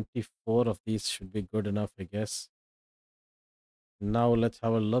 24 of these should be good enough, I guess. Now let's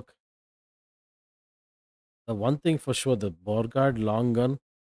have a look. The one thing for sure, the Borgard long gun,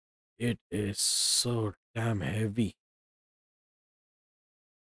 it is so damn heavy.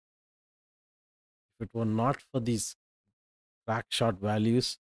 If it were not for these crack shot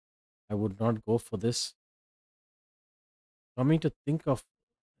values, I would not go for this. Coming to think of,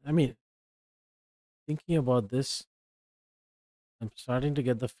 I mean, thinking about this, I'm starting to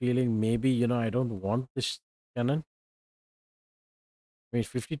get the feeling maybe, I don't want this cannon. I mean,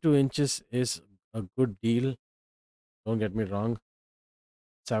 52 inches is a good deal. Don't get me wrong.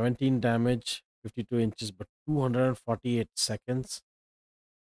 17 damage, 52 inches, but 248 seconds.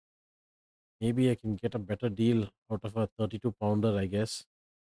 Maybe I can get a better deal out of a 32 pounder, I guess.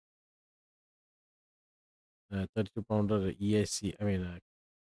 32 pounder EIC. I mean,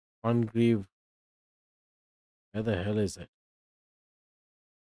 Congreve. Where the hell is it?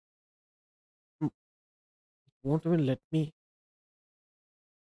 Hmm, won't even let me.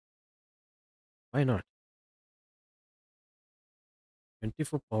 Why not?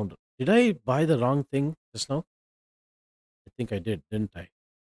 24 pounder. Did I buy the wrong thing just now? I think I did, didn't I?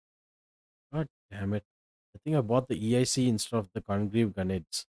 God damn it. I think I bought the EIC instead of the Congreve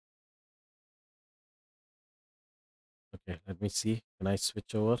grenades. Okay, let me see. Can I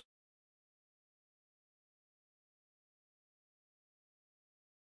switch over?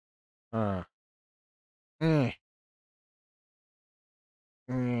 Ah. Mm,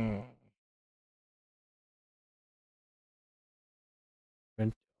 mm.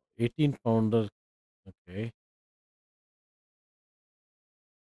 20 18 pounder. Okay.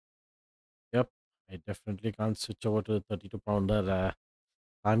 Yep. I definitely can't switch over to the 32 pounder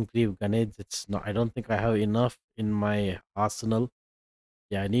Congreve grenades. It's not, I don't think I have enough in my arsenal.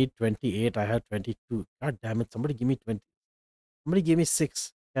 Yeah, I need 28. I have 22. God damn it. Somebody give me 20. Somebody give me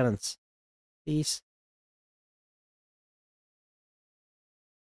six cannons. Please.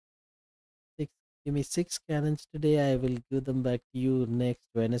 Six. Give me six cannons today. I will give them back to you next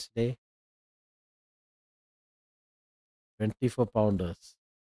Wednesday. 24 pounders.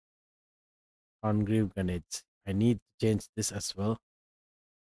 Congreve grenades. I need to change this as well.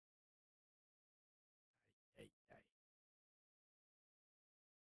 Ay, ay.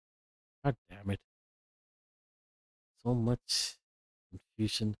 God damn it. So much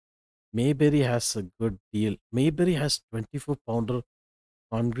confusion. Mayberry has a good deal. Mayberry has 24 pounder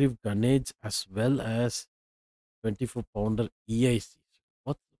Congreve grenades as well as 24 pounder EIC.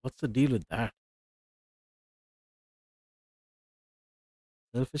 What's the deal with that?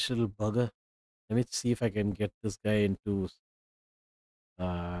 Selfish little bugger. Let me see if I can get this guy into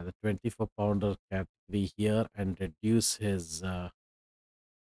the 24 pounder category here and reduce his. Oh,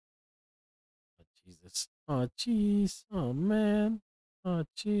 Jesus. Oh, jeez. Oh, man. Oh,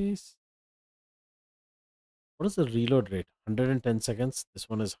 jeez. What is the reload rate? 110 seconds. This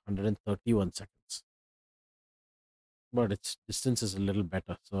one is 131 seconds. But its distance is a little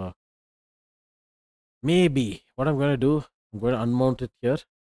better. So maybe what I'm going to do, I'm going to unmount it here.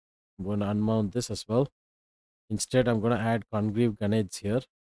 I'm going to unmount this as well. Instead, I'm going to add Congreve grenades here.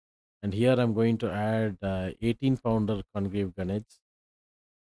 And here I'm going to add 18 pounder Congreve grenades.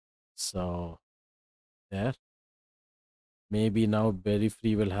 So there. Maybe now Berry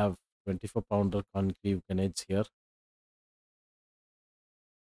Free will have 24 pounder Congreve grenades here.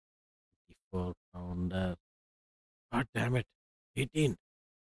 24 pounder. God damn it. 18.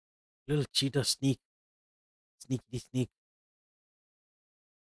 Little cheater sneak. Sneaky sneak.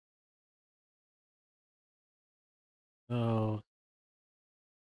 Oh,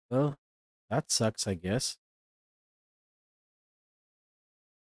 well, that sucks, I guess.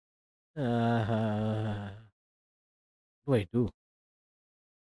 What do I do?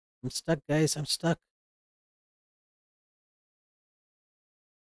 I'm stuck, guys. I'm stuck.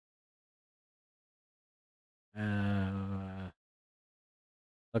 Uh,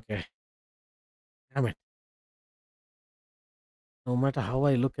 okay. Damn it. No matter how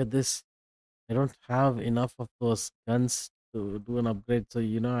I look at this, I don't have enough of those guns to do an upgrade. So,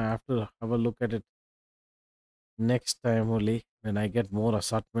 I have to have a look at it next time only when I get more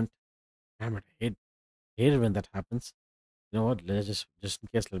assortment. Damn it, hate it when that happens. You know what? Let's just in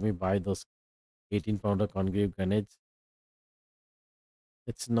case, let me buy those 18-pounder concrete grenades.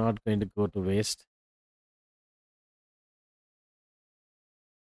 It's not going to go to waste.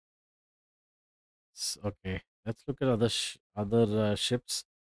 Okay, let's look at other ships.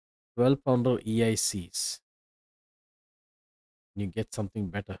 12-pounder EICs. You get something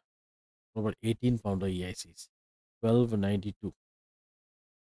better. What about 18-pounder EICs? 1292.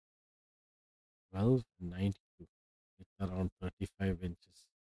 1292. It's around 35 inches.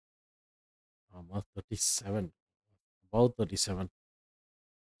 Almost 37. About 37.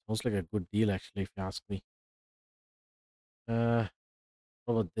 Sounds like a good deal, actually, if you ask me. Uh,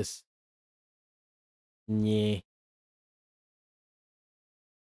 what about this? Yeah.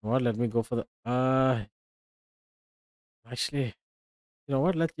 What? Let me go for the. Actually, you know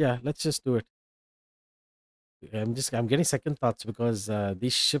what? Let's just do it. I'm getting second thoughts because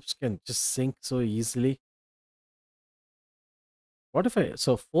these ships can just sink so easily. What if I,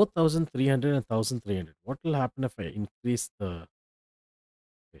 so 4,300 and 1,300? What will happen if I increase the,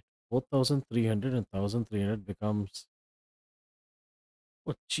 wait, 4,300 and 1,300 becomes,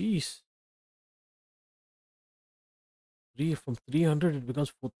 oh, jeez, from 300 it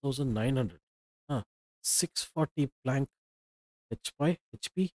becomes 4,900. Huh. 640 plank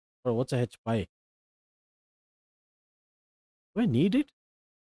HP? Or what's a HP? Do I need it?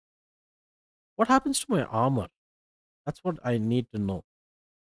 What happens to my armor? That's what I need to know.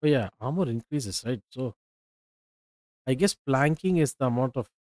 Oh yeah, armor increases, right? So I guess planking is the amount of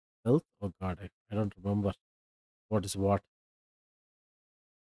health. Oh god, I don't remember what is what.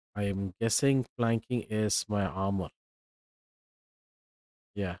 I am guessing planking is my armor.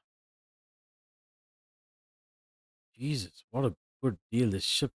 Yeah. Jesus, what a good deal. This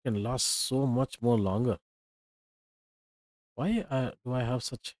ship can last so much more longer. Why do I have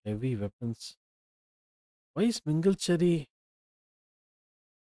such heavy weapons? Why is Mingle Cherry?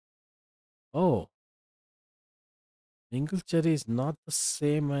 Oh, Mingle Cherry is not the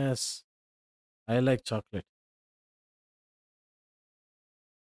same as I like chocolate.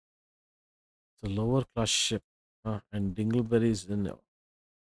 It's a lower class ship. And Dingleberry is in a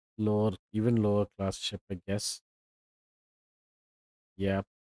even lower class ship, I guess. Yeah.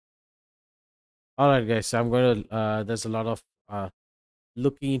 All right, guys. So I'm going to, there's a lot of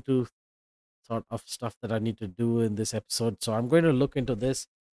looking into sort of stuff that I need to do in this episode. So I'm going to look into this.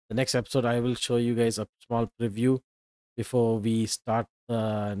 The next episode, I will show you guys a small preview before we start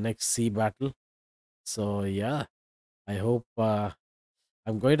the next sea battle. So yeah, I hope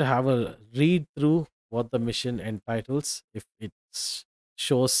I'm going to have a read through what the mission entitles. If it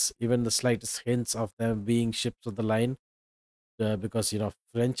shows even the slightest hints of them being ships of the line, because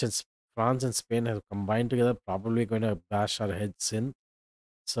France and Spain have combined together, probably going to bash our heads in.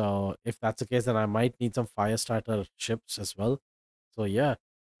 So if that's the case, then I might need some fire starter ships as well. So yeah,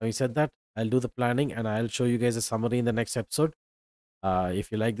 having said that, I'll do the planning and I'll show you guys a summary in the next episode.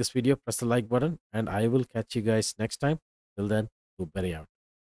 If you like this video, press the like button and I will catch you guys next time. Till then, go berry out.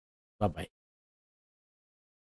 Bye bye.